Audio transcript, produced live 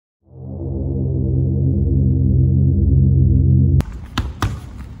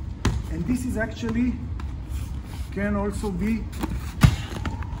actually can also be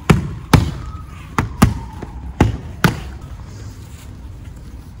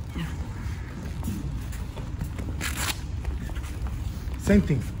same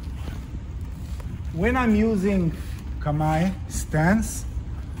thing. When I'm using Kamae stance,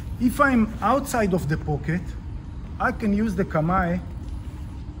 if I'm outside of the pocket, I can use the Kamae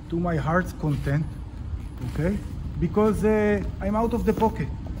to my heart's content, okay? Because I'm out of the pocket.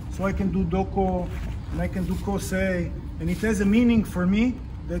 So I can do Doko and I can do Kosei, and it has a meaning for me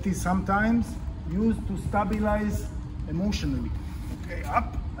that is sometimes used to stabilize emotionally. Okay,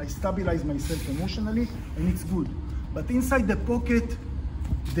 up, I stabilize myself emotionally and it's good. But inside the pocket,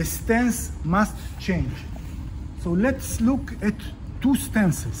 the stance must change. So let's look at two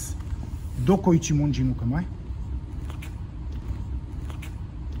stances. Doko Ichimonji no Kamae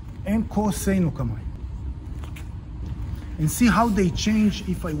and Kosei no Kamae. And see how they change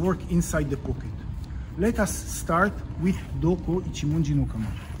if I work inside the pocket. Let us start with Doko Ichimonji no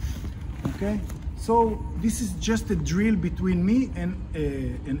Kamae. Okay? So this is just a drill between me and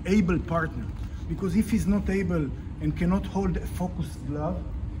an able partner. Because if he's not able and cannot hold a focused glove,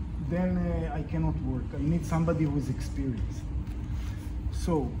 then I cannot work. I need somebody who is experienced.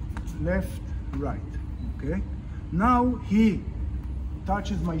 So, left, right, okay? Now he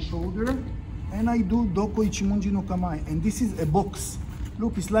touches my shoulder and I do Doko Ichimonji no Kamae. And this is a box.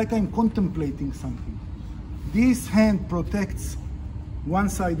 Look, it's like I'm contemplating something. This hand protects one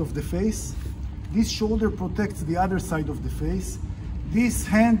side of the face. This shoulder protects the other side of the face. This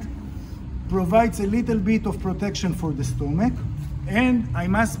hand provides a little bit of protection for the stomach. And I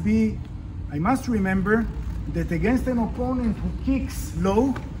must remember that against an opponent who kicks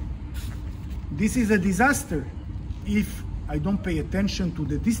low, this is a disaster if I don't pay attention to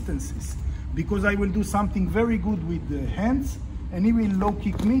the distances, because I will do something very good with the hands and he will low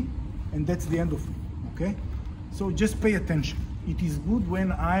kick me and that's the end of it, okay? So just pay attention. It is good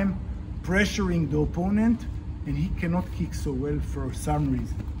when I'm pressuring the opponent and he cannot kick so well for some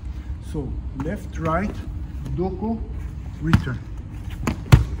reason. So left, right, Doko, return.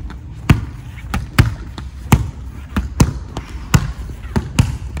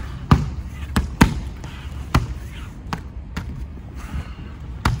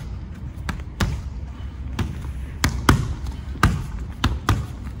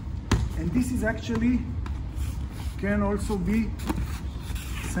 And this is actually can also be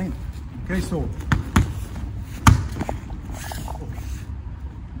same. Okay, so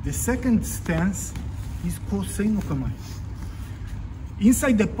the second stance is Kosei no Kamae.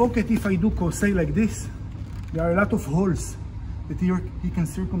 Inside the pocket, if I do Kosei like this, there are a lot of holes that he can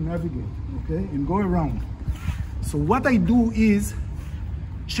circumnavigate, okay, and go around. So what I do is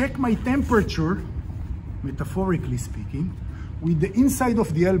check my temperature, metaphorically speaking, with the inside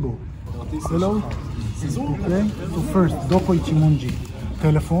of the elbow. Hello? Okay, so first, Doko Ichimonji,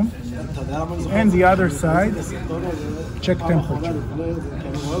 telephone. And the other side, check temperature.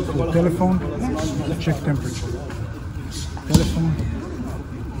 So telephone, check temperature. Telephone.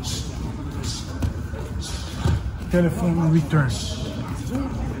 Telephone, return.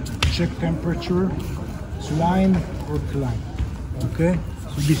 Check temperature, line or climb. Okay?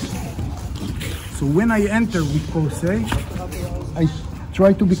 So this. So when I enter with Kosei, I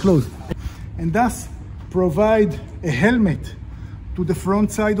try to be close. And thus provide a helmet to the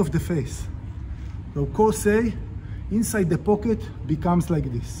front side of the face. So Kosei inside the pocket becomes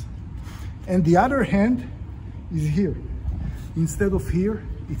like this. And the other hand is here. Instead of here,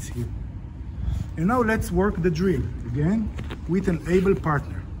 it's here. And now let's work the drill again with an able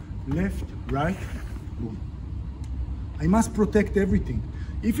partner. Left, right, boom. I must protect everything.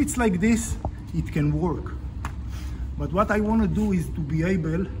 If it's like this, it can work. But what I want to do is to be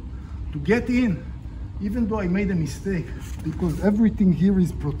able to get in, even though I made a mistake, because everything here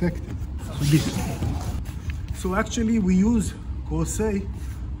is protected. So this. So actually we use Kosei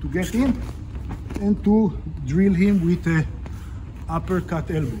to get in and to drill him with a uppercut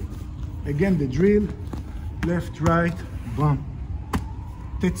elbow. Again, the drill, left, right, bam,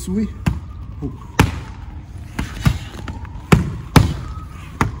 tetsui, hook.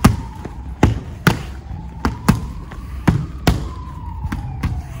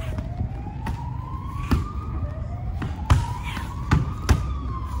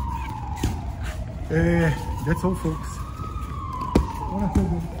 That's all, folks.